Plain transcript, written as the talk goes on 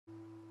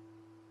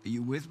Are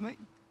you with me?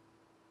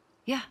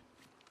 Yeah.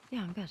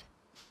 Yeah, I'm good.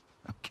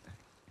 Okay.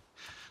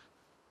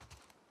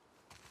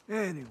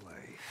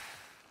 Anyway,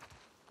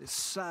 this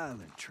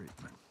silent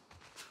treatment.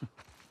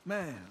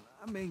 Man,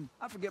 I mean,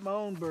 I forget my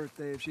own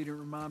birthday if she didn't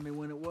remind me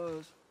when it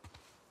was.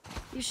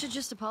 You should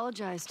just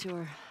apologize to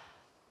her.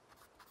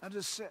 I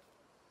just said...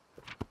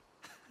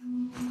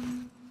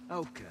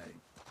 Okay,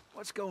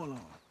 what's going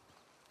on?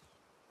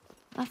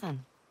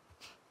 Nothing.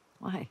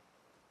 Why?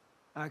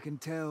 I can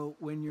tell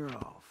when you're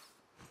off.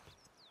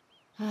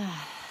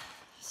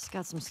 Just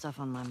got some stuff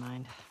on my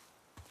mind.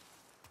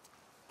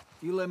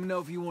 You let me know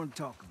if you want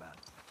to talk about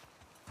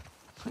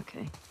it.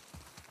 Okay.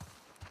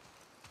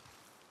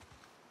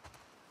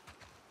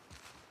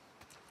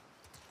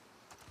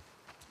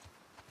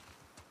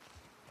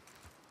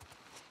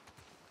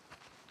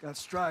 Got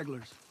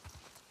stragglers.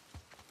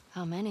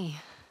 How many?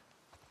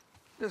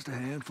 Just a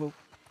handful.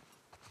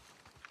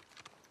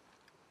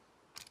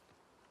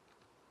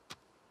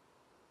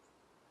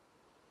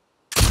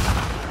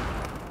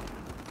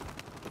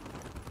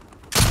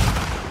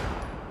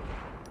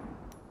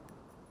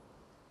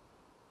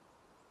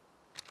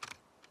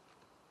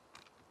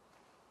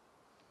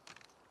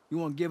 You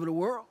want to give it a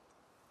whirl?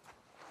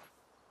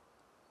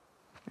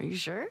 Are you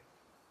sure?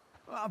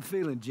 Well, I'm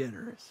feeling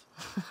generous.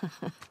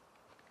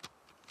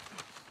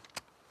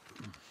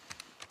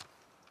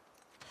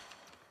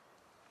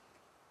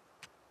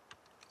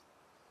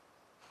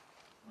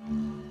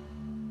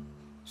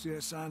 See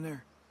that sign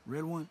there?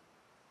 Red one?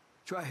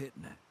 Try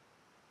hitting that.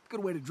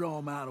 Good way to draw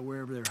them out of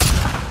wherever they're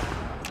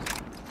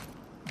hiding.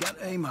 Got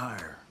to aim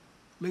higher.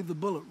 Leave the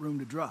bullet room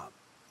to drop.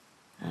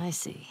 I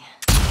see.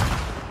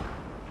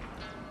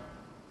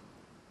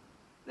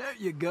 There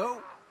you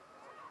go.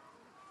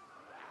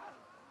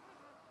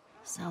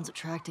 Sounds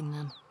attracting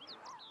them.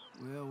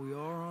 Well, we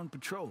are on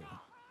patrol.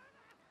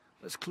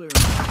 Let's clear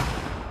them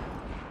out.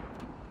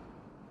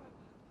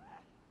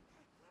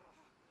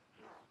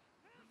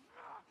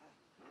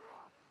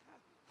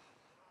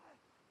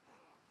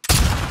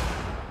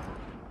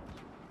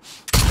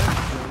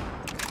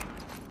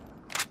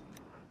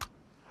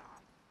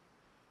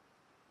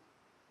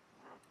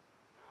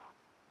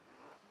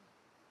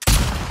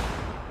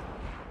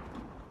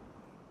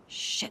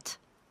 Shit.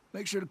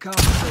 Make sure to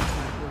compensate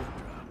for the bullet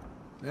drop.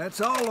 That's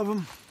all of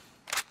them.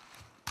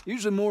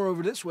 Usually more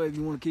over this way if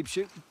you want to keep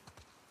shooting.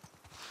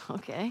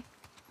 Okay.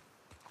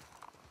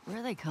 Where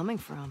are they coming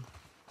from?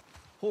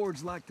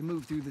 Hordes like to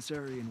move through this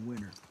area in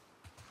winter.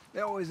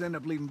 They always end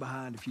up leaving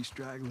behind a few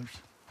stragglers.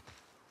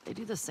 They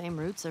do the same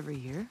routes every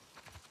year?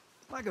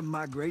 Like a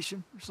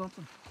migration or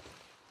something.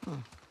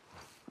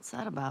 What's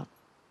that about?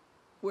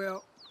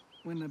 Well,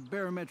 when the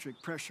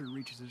barometric pressure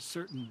reaches a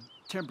certain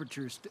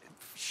temperature...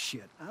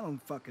 Shit, I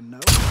don't fucking know.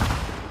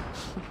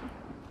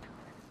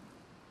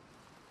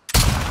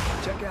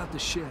 Check out the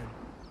shed.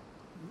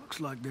 Looks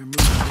like they're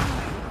moving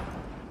down here.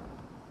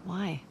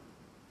 Why?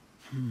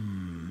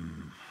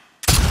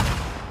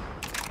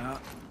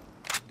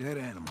 Dead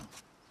animal.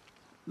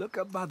 Look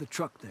up by the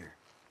truck there.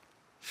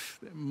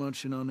 They're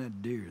munching on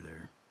that deer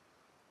there.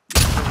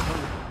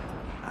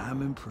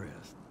 I'm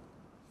impressed.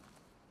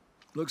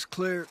 Looks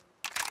clear.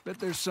 Bet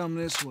there's some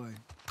this way.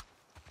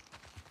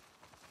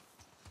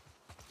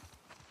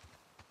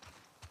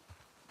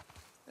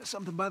 There's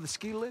something by the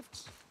ski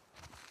lifts.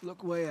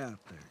 Look way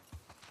out there.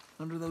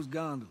 Under those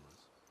gondolas.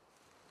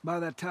 By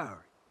that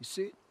tower. You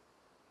see it?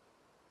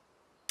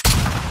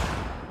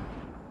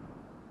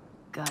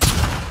 Got it.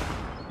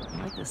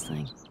 I like this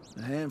thing.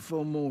 A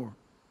handful more.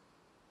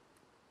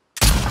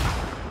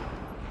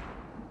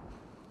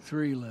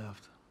 3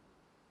 left.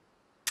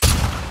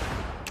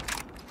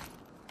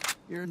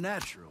 You're a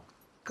natural.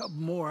 Couple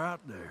more out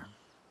there.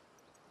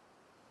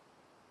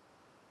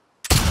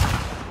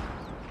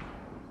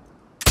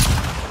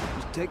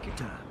 Just take your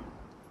time.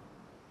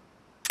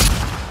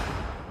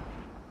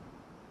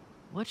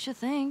 What you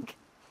think?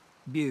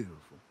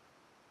 Beautiful.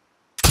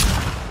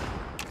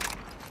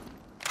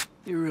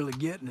 You're really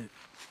getting it.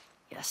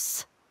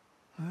 Yes.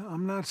 Well,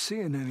 I'm not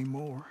seeing any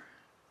more.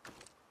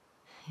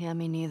 Yeah,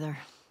 me neither.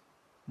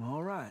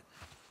 All right.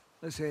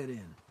 Let's head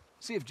in.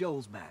 See if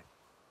Joel's back.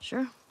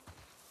 Sure.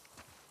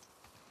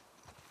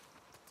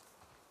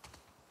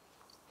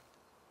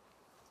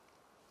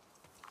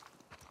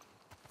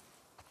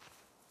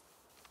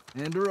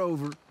 Hand her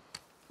over.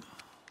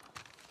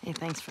 Hey,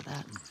 thanks for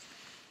that.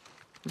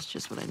 It's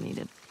just what I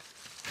needed.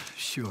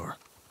 Sure.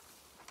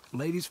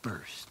 Ladies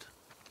first.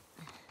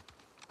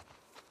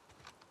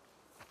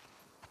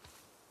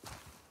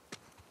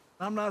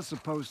 I'm not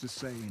supposed to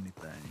say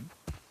anything,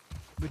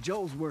 but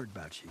Joel's worried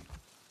about you.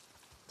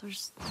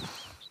 There's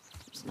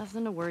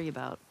nothing to worry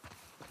about.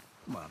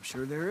 Well, I'm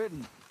sure there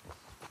isn't.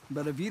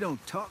 But if you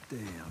don't talk to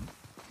him,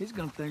 he's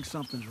gonna think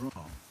something's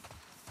wrong.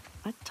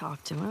 I'd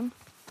talk to him.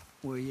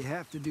 Well, you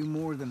have to do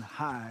more than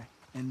hi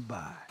and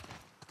bye.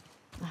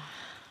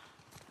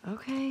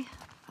 Okay,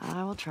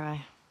 I will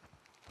try.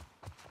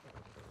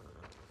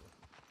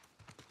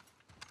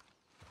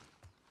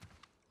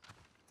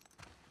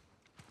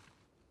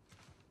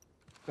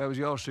 That was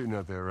y'all shooting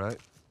up there, right?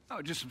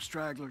 Oh, just some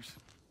stragglers.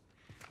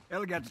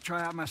 Ellie got to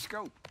try out my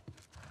scope.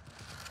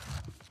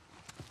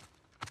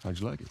 How'd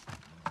you like it?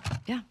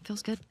 Yeah,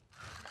 feels good.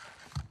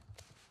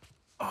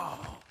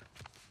 Oh,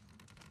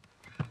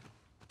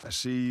 I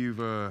see you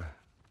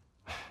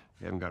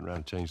haven't gotten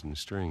around to changing the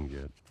strings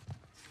yet.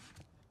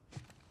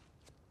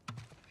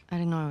 I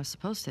didn't know I was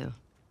supposed to.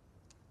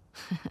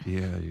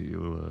 Yeah,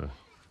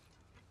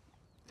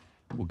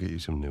 we'll get you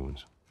some new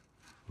ones.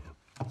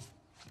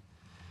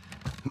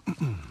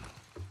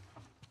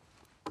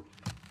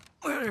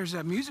 well, there's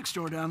that music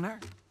store down there.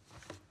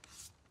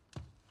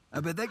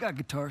 I bet they got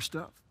guitar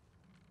stuff.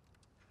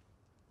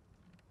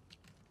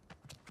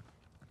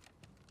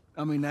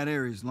 I mean, that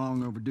area's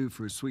long overdue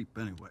for a sweep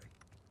anyway.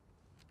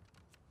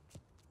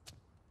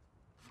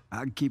 I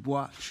can keep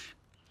watch.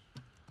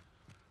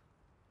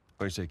 What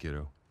do you say,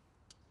 kiddo?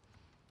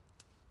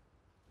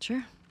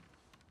 Sure.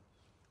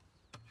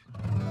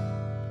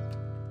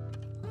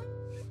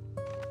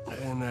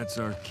 And that's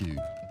our cue.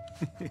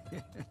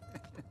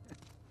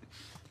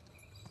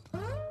 Are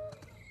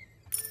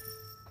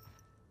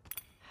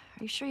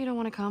you sure you don't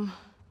want to come?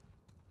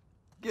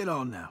 Get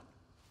on now.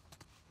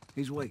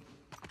 He's waiting.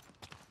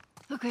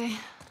 Okay,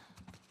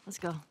 let's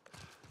go.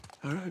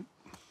 All right.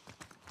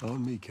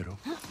 On me, kiddo.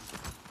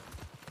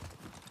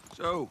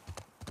 So,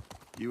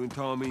 you and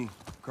Tommy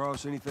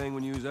cross anything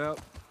when you was out?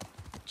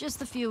 Just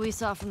the few we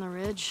saw from the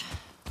ridge.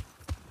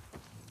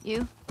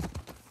 You?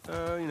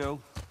 You know,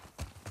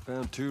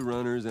 found 2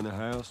 runners in a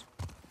house.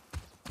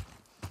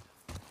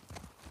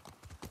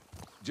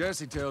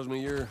 Jesse tells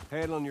me you're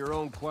handling your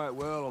own quite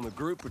well on the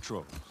group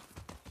patrols.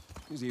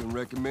 He's even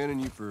recommending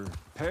you for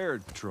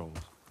paired patrols.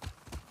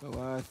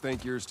 Well, I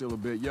think you're still a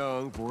bit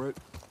young for it.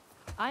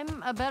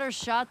 I'm a better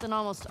shot than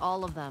almost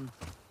all of them.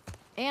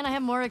 And I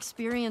have more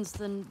experience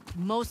than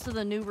most of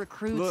the new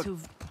recruits Look,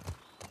 who've...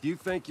 you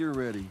think you're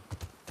ready.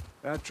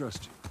 I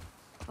trust you.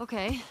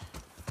 Okay.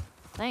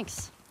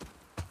 Thanks.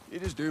 You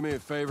just do me a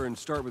favor and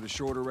start with the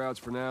shorter routes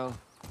for now.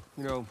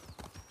 You know,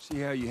 see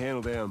how you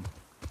handle them.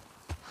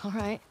 All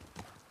right.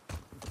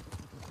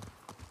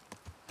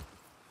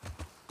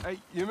 Hey,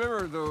 you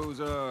remember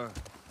those,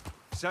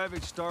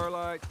 Savage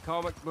Starlight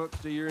comic books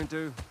that you're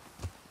into?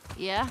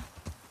 Yeah?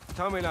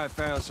 Tommy and I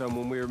found some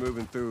when we were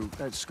moving through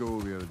that school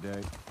the other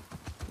day.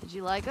 Did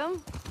you like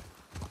them?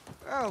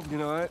 Well, you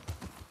know what?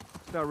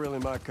 It's not really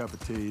my cup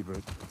of tea,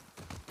 but...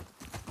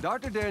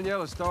 Dr.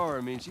 Daniela Starr,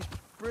 I mean, she's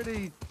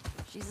pretty...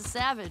 She's a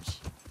savage.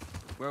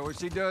 Well, what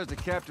she does to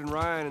Captain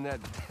Ryan in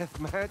that death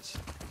match...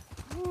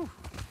 Whew.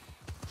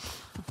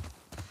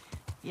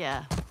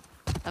 Yeah.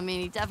 I mean,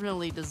 he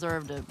definitely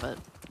deserved it, but...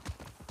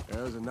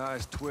 That was a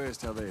nice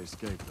twist how they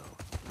escaped, though.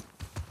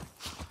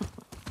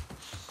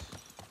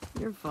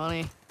 You're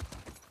funny.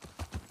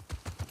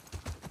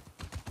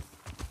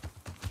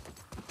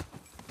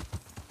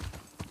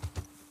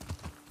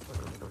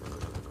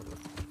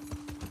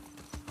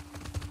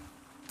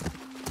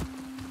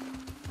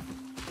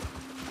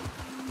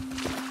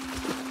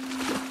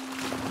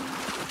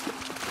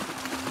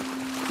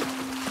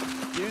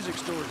 Music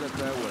store's up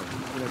that way.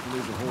 We'd have to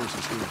leave the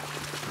horses here.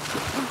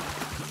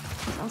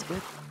 Sounds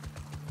good.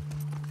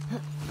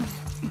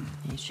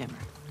 Hey, Shimmer.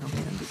 Don't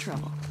get into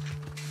trouble.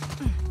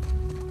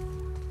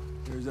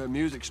 There's that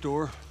music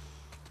store.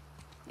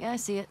 Yeah, I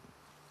see it.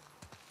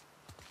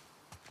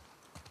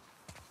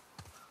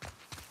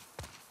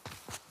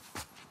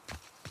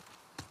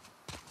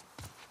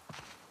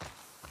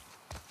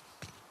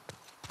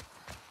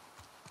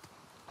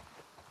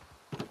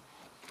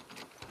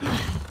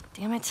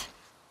 Damn it.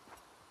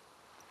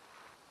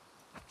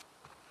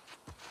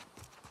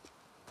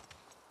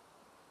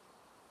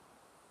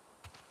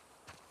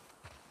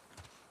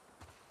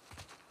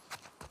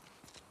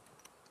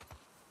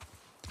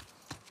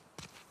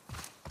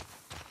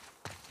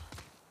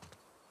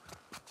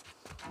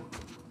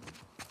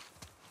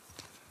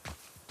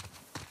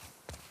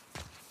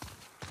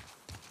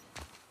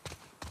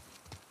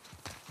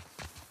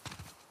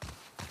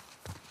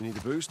 You need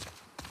a boost?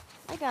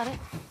 I got it.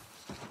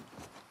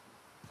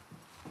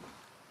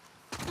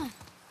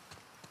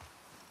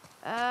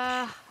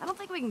 I don't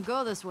think we can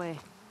go this way.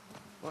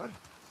 What?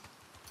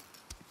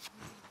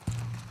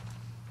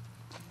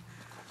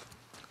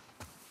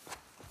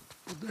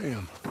 Well,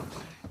 damn.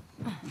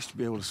 Used to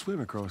be able to swim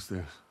across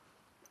this.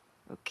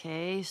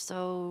 Okay,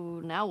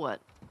 so now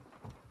what?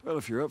 Well,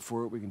 if you're up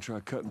for it, we can try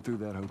cutting through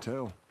that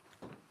hotel.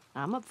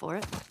 I'm up for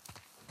it.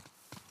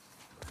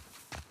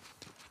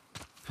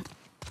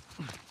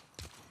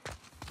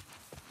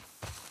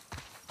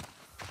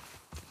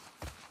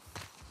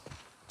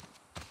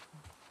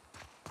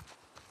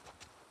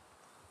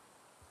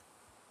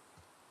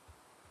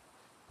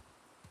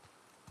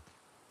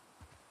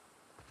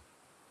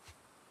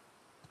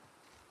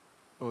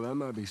 Oh, that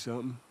might be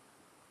something.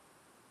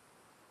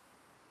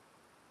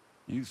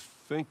 You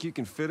think you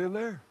can fit in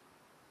there?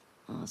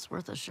 Well, it's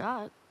worth a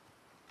shot.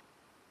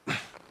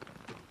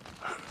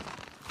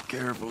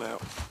 Careful now.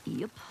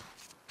 Yep.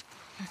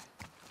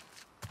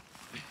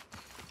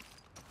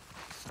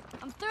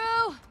 I'm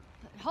through!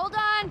 Hold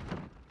on!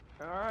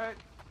 All right.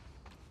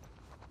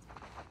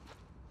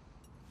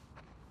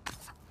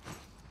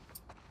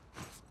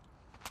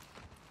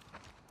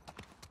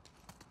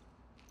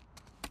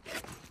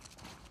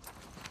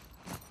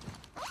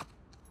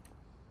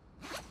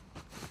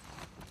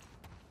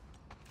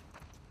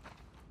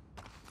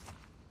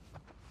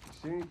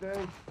 See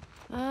anything?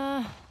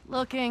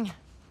 Looking.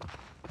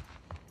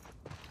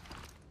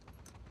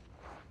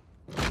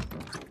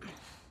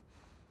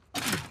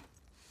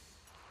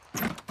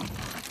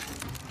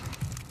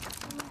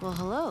 Well,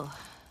 hello.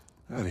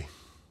 Howdy.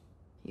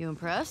 You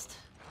impressed?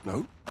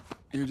 Nope.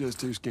 You're just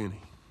too skinny.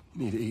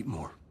 You need to eat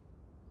more.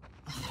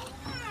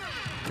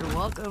 You're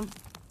welcome.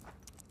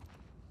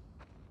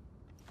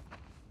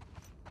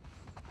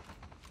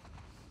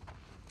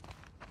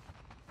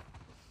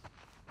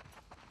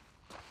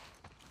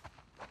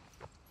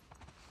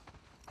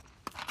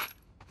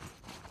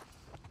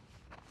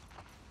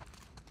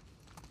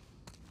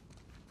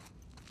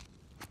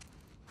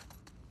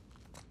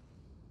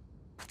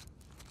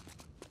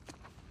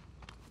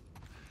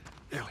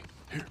 Ellie,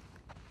 here.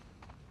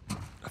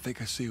 I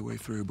think I see a way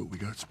through, but we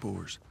got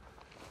spores.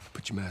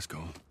 Put your mask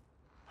on.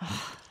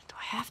 Do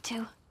I have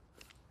to?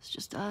 It's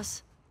just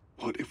us.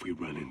 What if we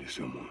run into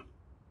someone?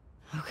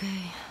 Okay,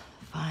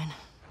 fine.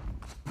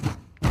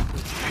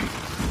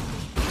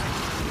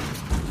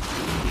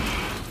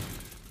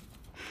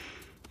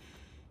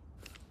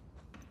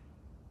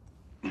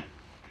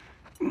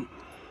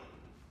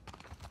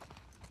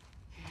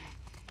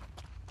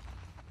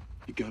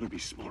 You gotta be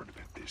smart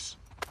about this.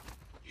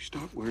 You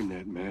start wearing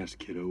that mask,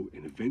 kiddo,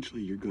 and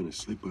eventually you're gonna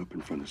slip up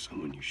in front of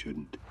someone you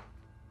shouldn't.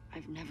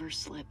 I've never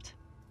slipped.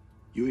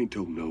 You ain't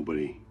told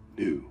nobody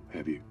new,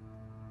 have you?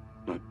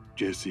 Not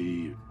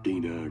Jesse or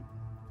Dina or...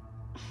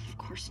 Of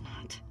course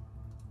not.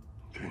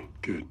 Okay,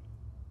 good.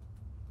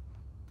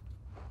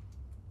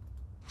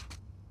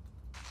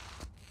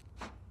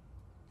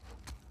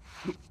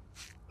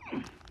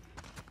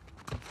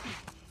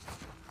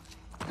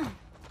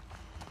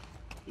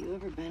 You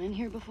ever been in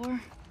here before?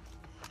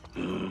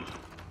 You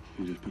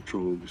just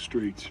patrol the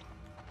streets.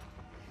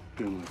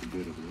 Feeling like a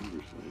bit of an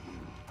oversight,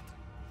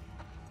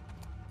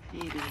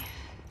 you know. Maybe.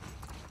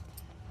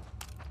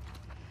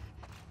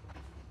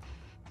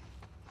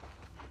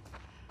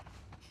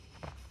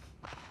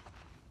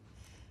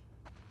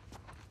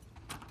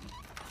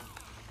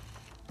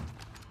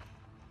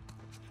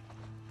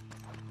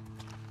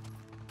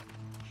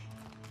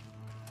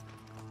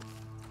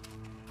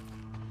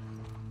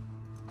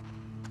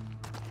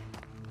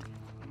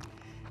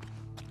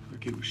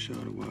 Like it was shot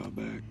a while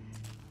back.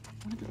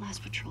 When did the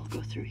last patrol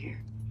go through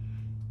here?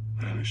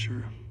 I'm not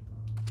sure.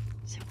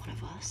 Is it one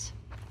of us?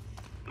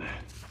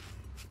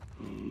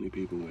 Only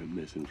people went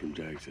missing from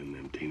Jackson,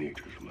 them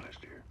teenagers from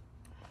last year.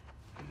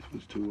 This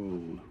was too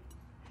old.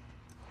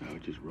 Now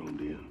it just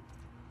roamed in.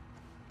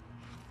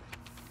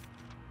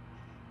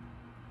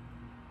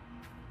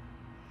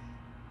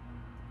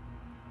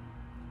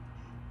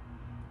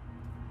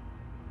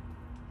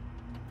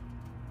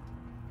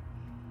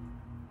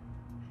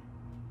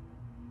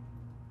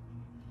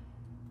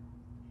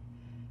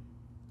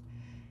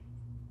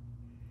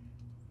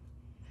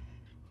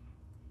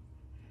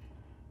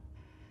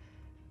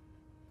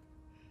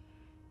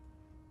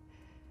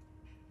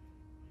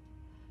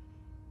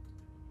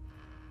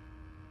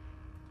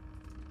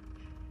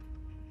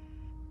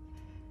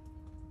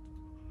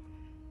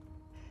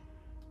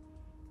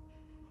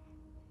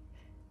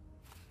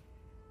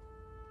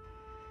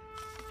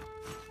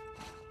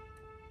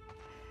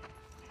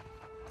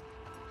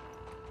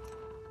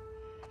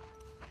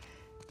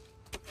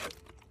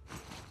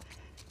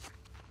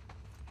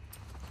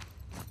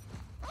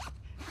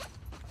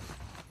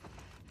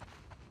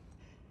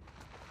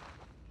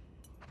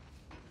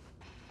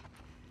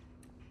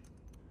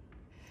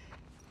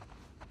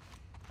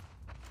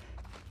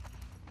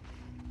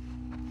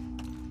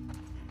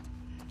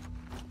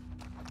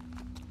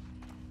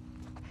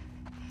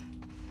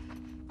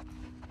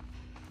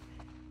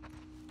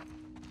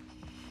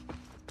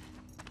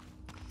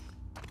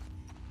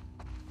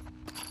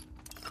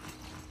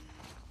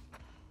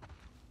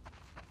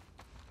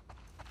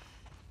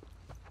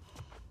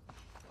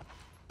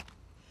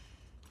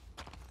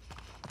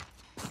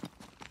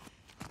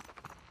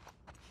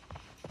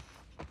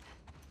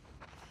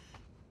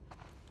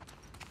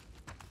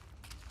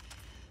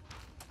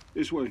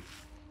 This way.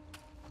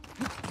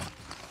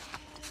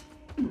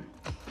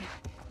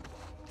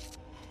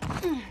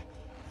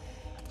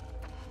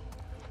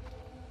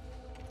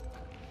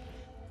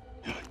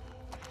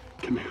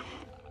 Come here.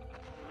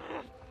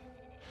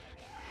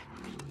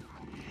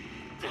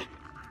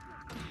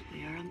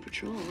 We are on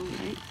patrol,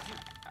 right?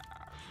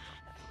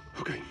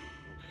 Okay.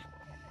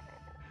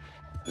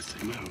 Let's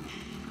take him out.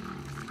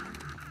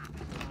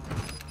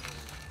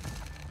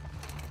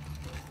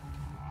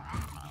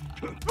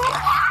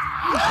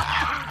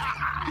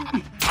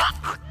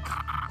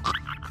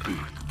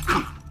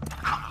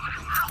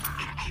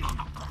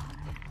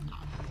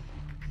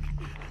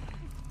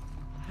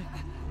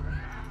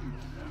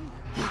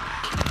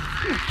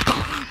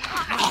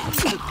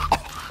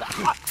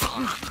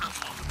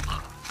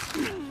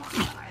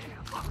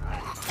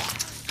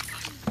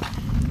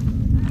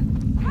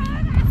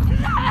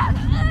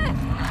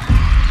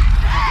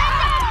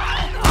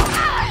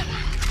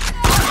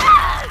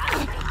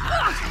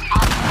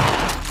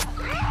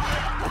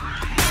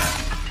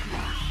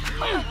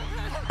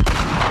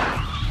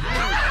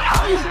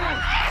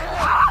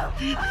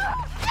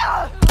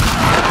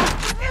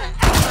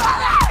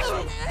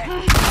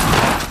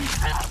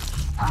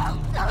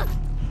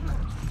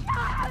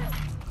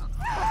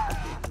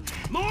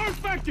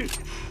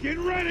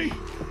 Getting ready!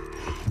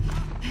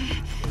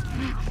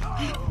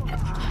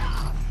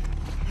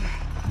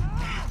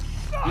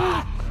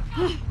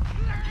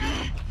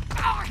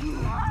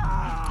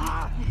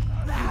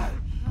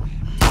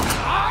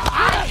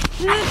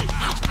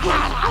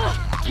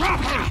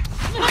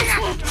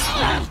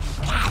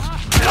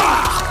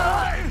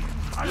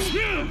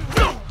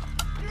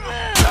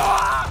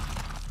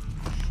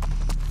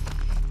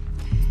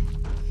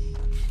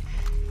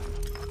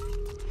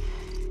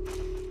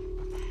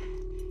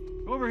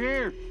 Over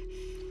here!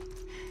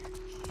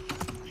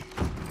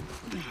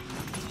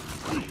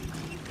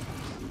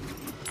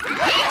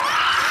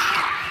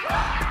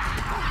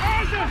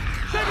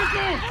 Second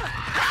floor!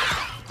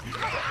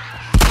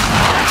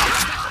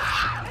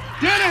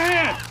 Dead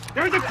ahead!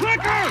 There's a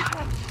clicker!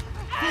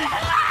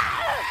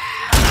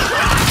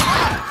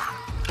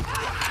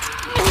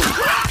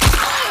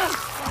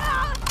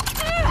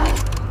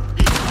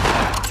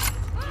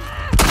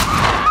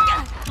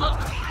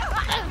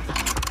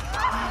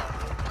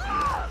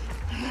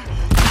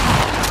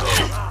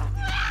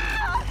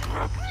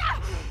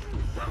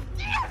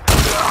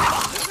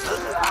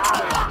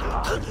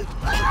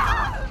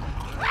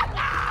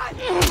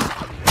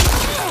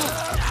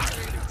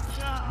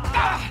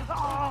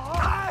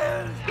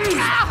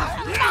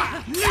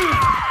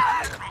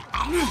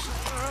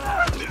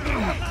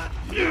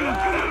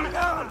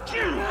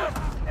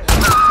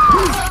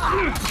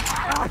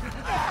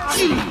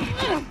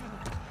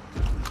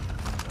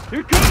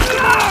 Here comes the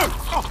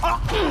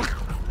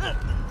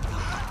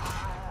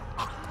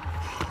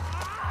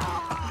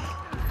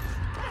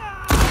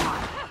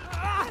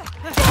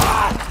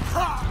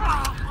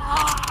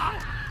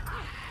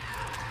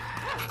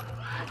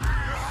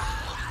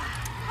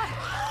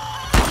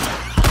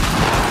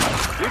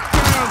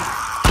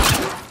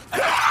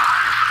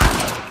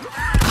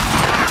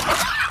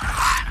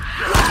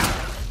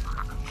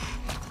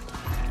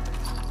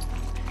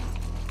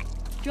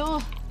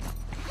Joel,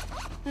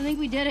 I think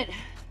we did it. I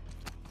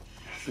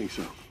think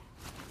so.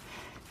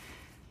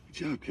 Good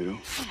job, kiddo.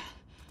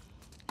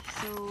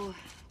 So,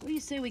 what do you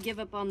say we give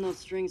up on those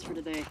strings for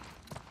today?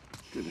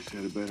 Couldn't have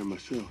said it better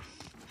myself.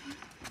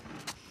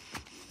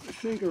 I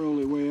think our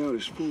only way out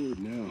is forward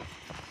now.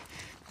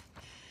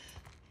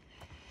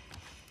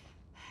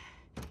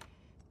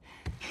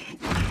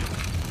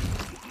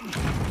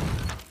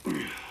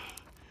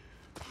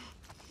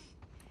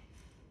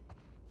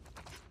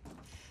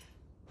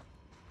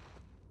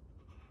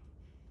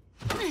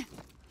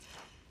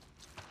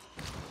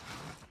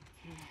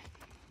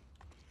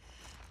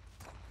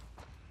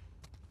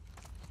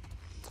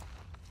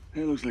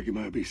 That looks like it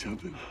might be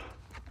something.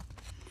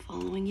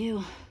 Following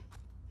you.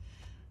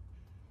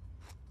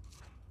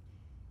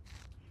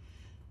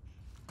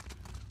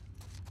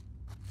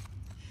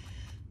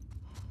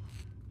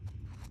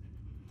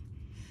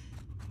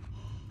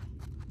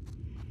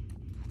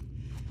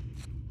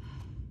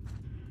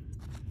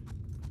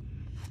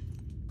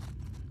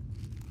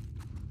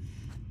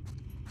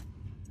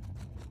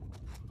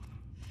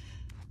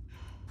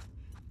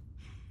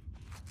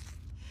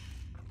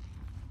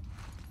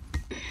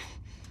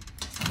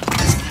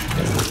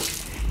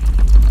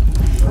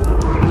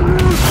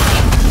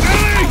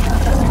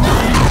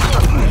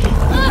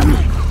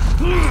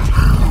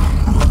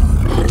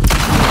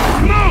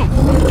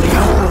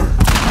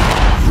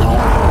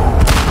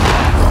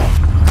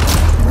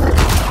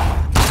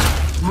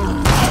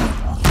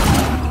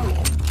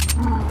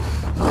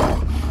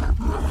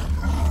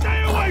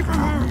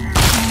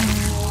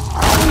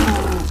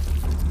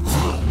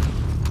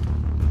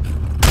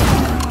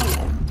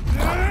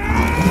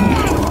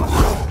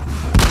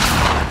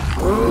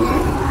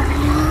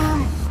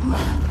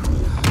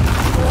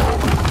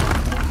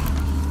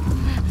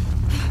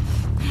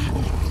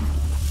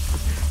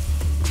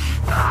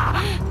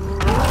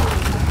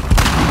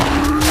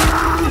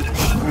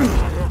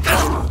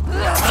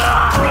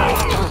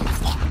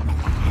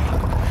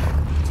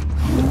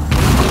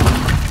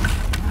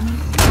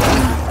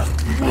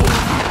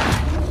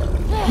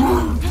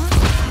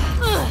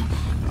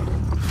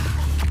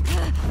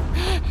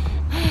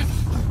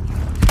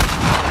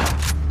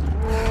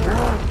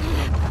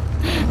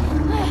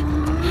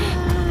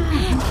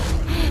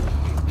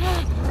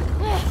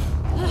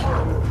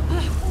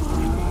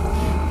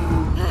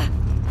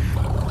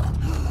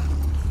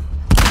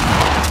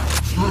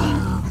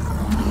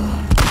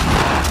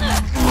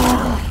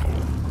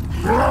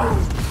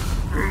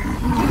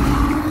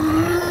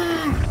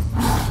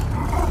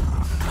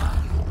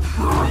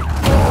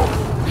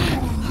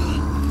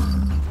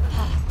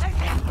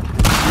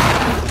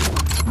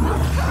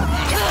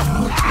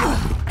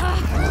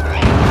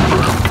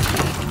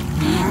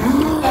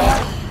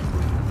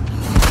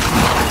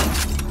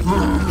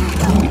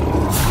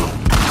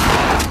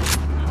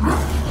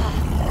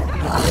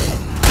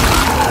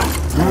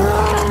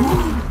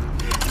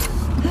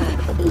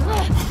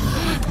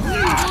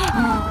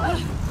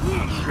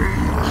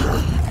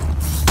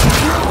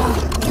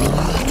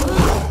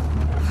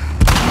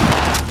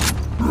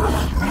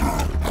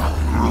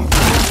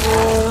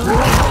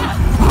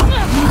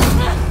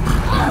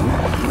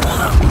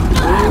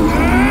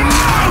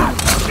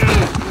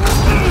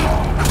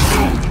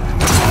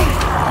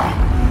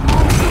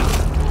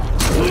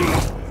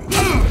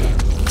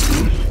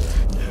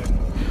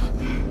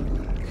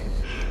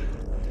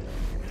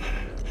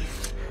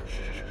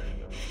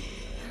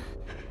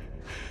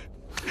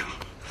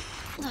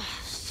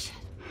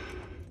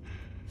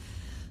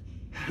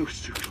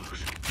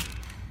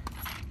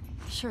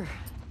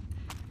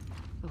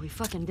 we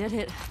fucking did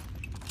it.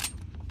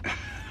 Yeah,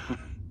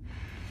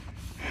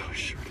 we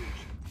sure did.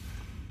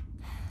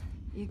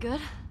 You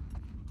good?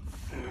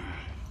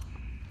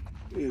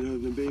 You know,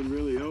 than being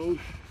really old,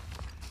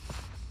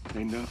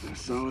 ain't nothing a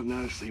solid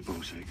night of sleep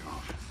won't shake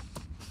off.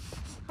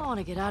 I want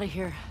to get out of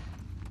here.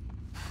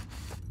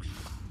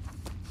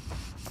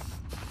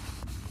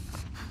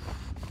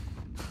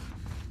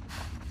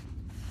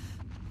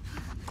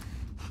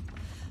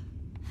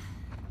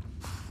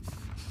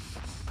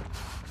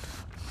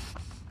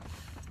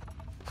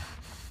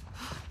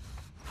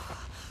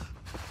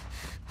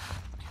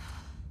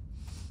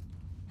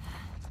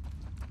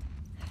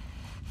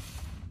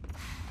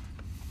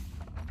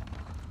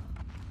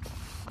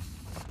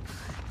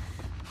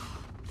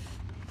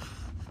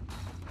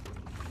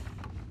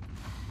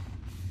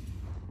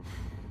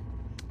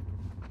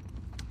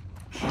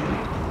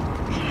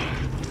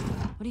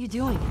 What are you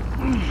doing?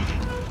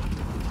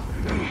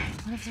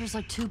 What if there's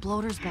like 2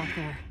 bloaters back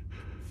there?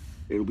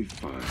 It'll be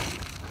fine.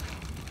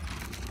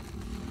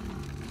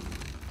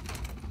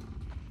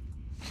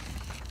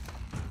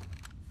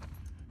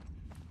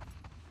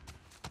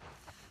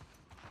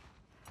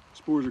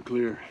 Spores are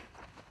clear.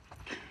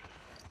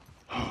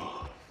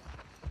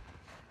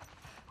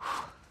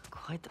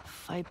 Quite the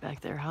fight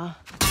back there, huh?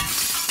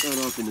 Not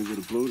often is it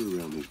a bloater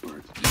around these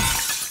parts.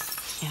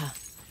 Yeah.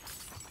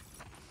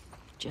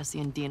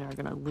 Jesse and Dina are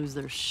gonna lose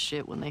their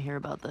shit when they hear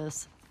about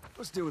this.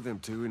 What's the deal with them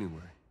two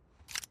anyway?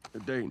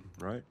 They're dating,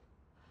 right?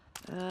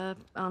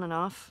 On and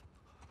off.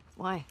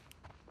 Why?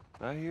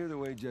 I hear the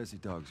way Jesse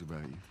talks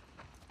about you.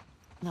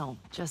 No,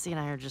 Jesse and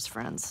I are just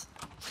friends.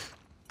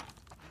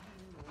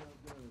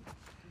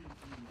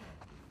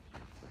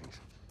 Thanks.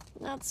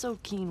 Not so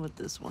keen with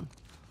this one.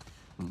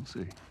 We'll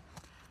see.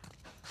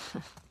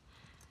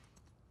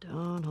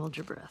 Don't hold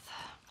your breath.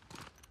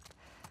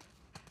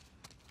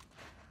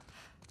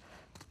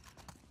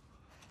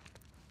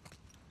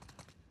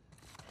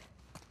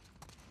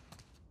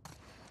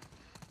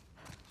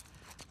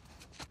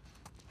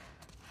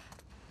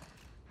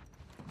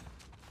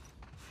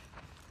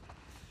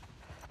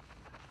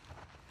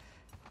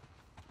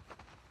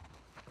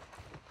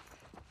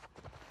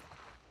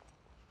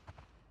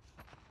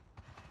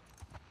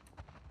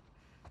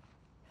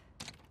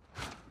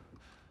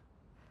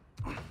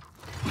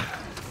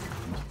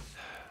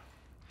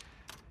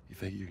 You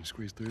think you can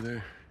squeeze through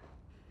there?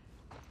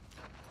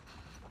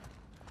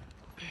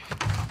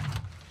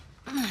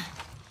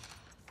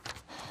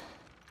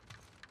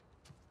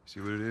 See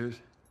what it is?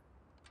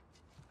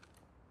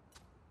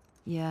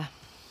 Yeah.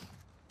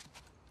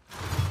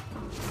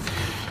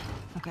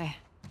 Okay.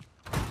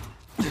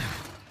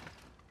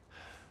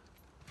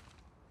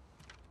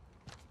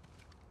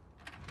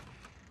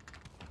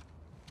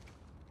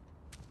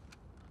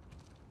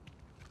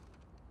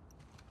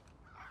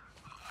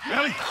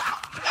 Ellie!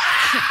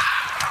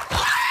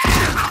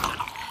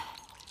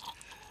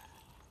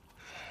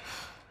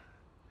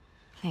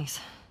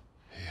 Thanks.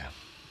 Yeah.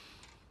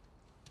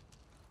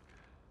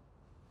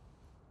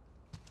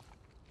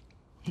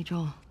 Hey,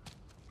 Joel.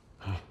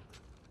 Huh?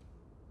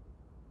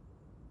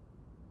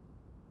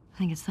 I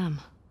think it's them.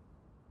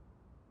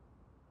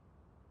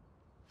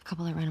 The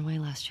couple that ran away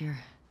last year.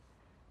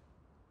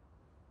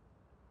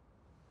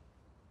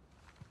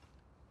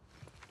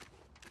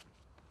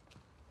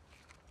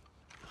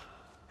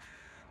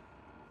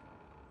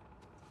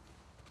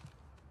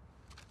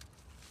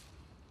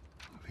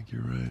 I think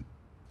you're right.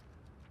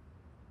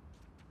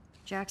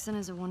 Jackson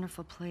is a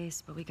wonderful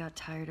place, but we got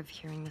tired of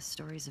hearing the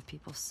stories of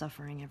people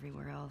suffering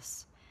everywhere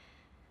else.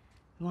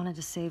 We wanted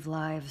to save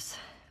lives.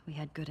 We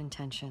had good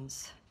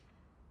intentions.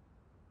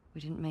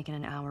 We didn't make it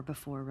an hour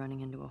before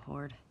running into a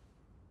horde.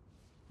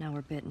 Now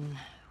we're bitten.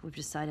 We've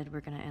decided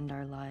we're gonna end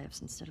our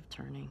lives instead of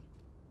turning.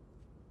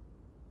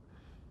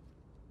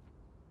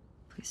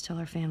 Please tell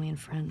our family and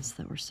friends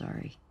that we're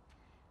sorry.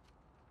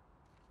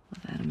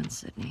 Love, Adam and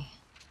Sydney.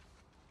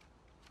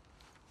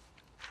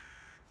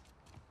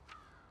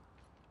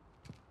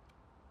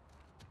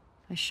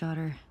 I shot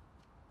her.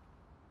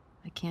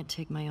 I can't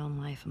take my own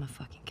life. I'm a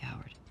fucking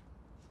coward.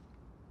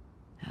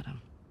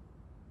 Adam.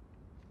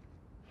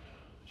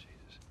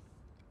 Jesus.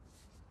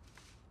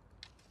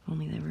 If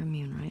only they were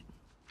immune, right?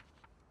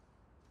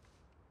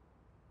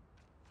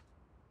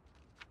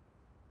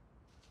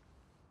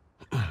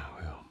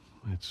 Well,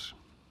 let's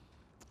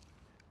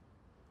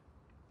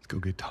go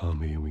get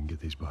Tommy and we can get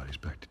these bodies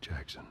back to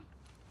Jackson.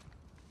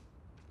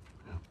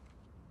 Yeah.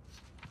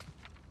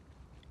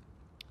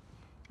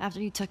 After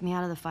you took me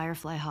out of the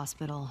Firefly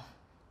Hospital,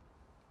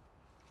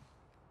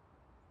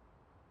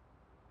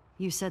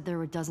 you said there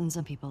were dozens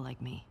of people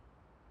like me.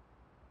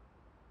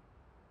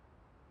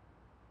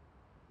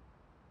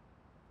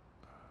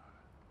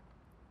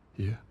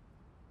 Yeah?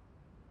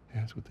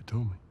 Yeah, that's what they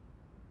told me.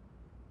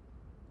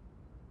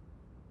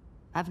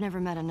 I've never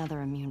met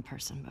another immune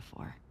person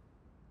before.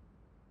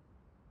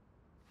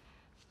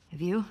 Have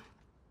you?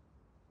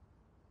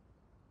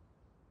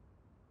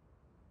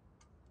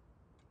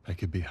 I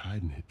could be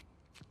hiding it.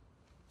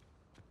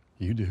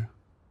 You do.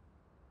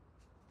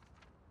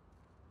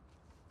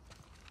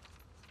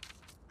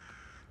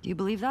 Do you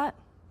believe that?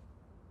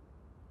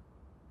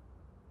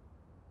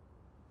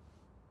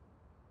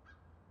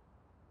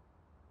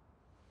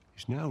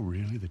 Is now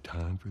really the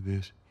time for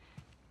this?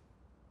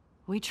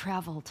 We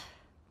traveled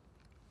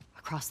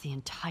across the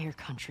entire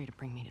country to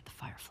bring me to the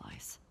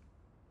Fireflies.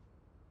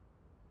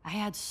 I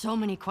had so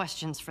many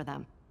questions for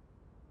them.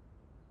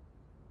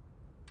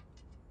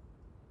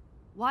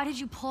 Why did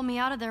you pull me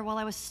out of there while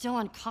I was still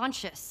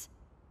unconscious?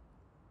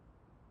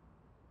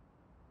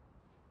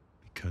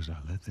 Because I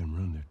let them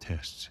run their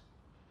tests.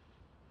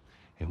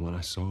 And when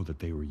I saw that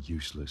they were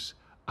useless,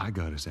 I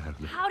got us out of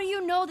there. How do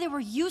you know they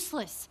were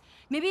useless?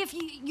 Maybe if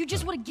you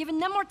just would have given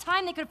them more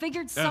time, they could have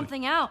figured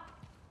something out.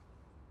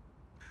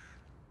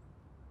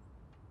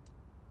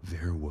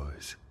 There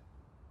was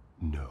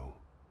no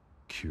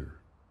cure.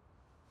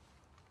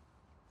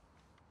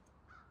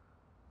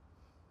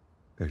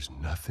 There's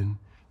nothing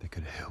that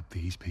could help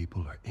these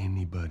people or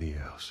anybody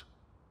else.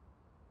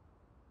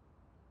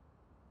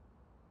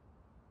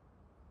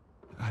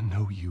 I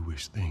know you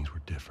wish things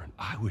were different.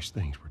 I wish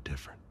things were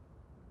different.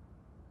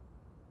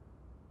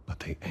 But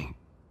they ain't.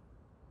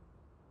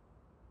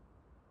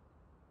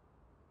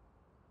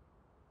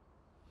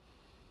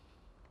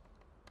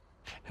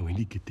 And we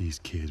need to get these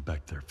kids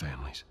back to their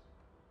families.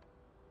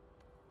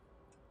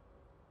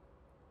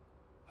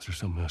 Is there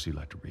something else you'd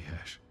like to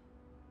rehash?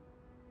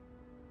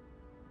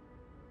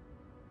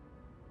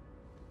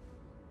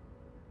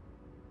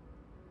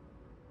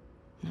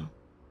 No.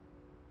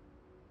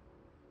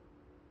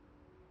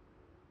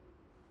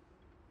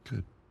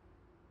 Good.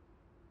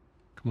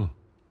 Come on.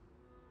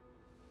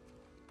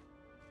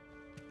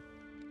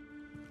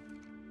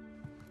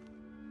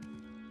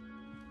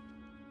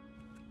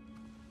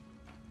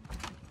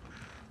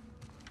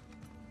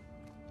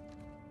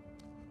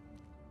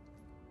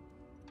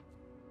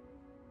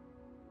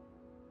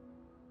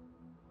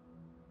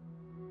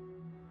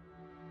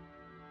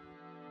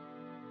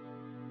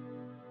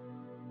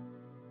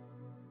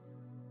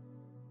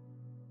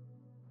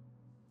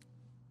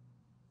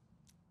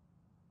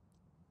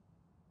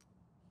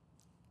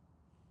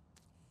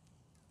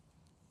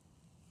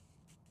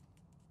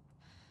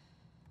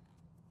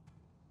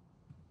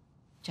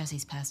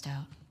 Jesse's passed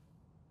out.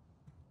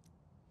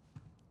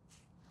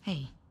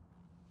 Hey,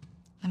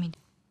 let me...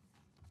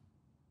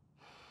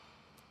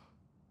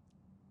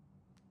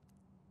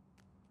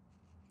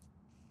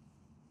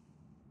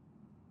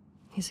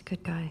 He's a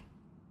good guy.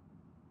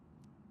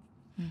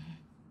 Mm-hmm.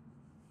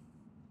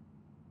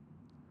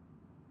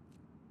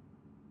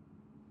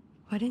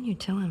 Why didn't you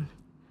tell him?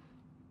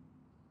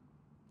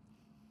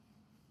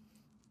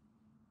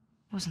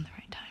 It wasn't the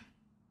right time.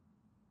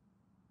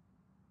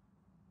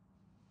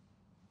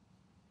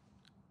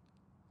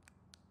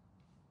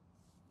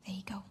 There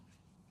you go.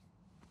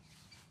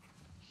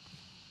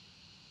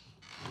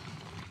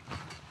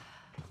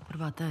 What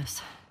about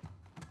this?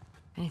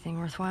 Anything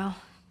worthwhile?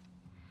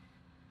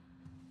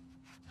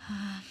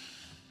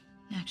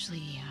 Actually,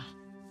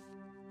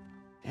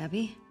 yeah.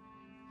 Abby?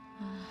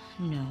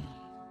 No.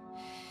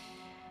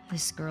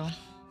 This girl,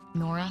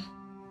 Nora,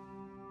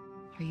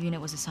 her unit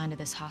was assigned to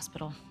this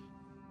hospital.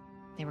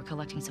 They were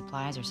collecting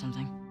supplies or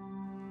something.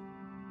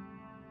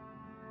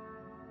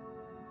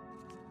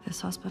 This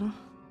hospital?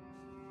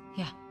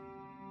 Yeah.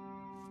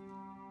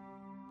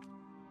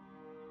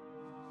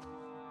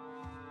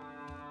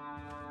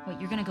 Wait,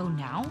 you're gonna go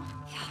now?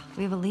 Yeah,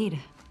 we have a lead.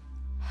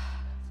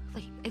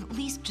 Like, at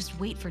least just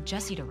wait for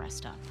Jessie to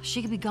rest up.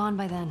 She could be gone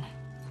by then.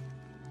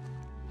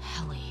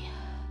 Ellie.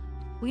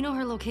 We know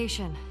her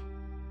location.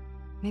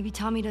 Maybe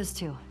Tommy does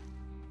too.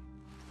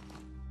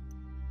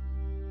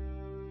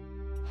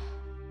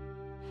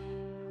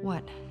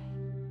 What?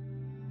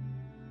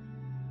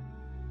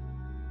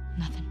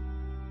 Nothing.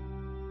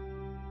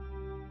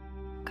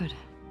 Good.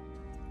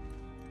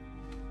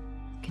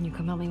 Can you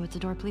come help me with the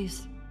door,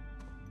 please?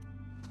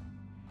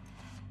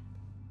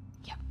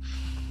 Yep.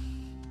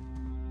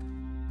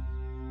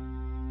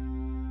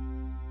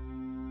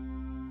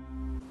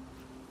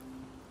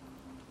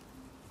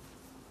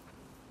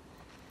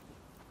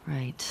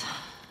 Right.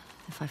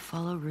 If I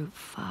follow Route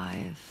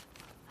 5,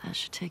 that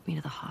should take me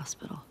to the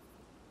hospital.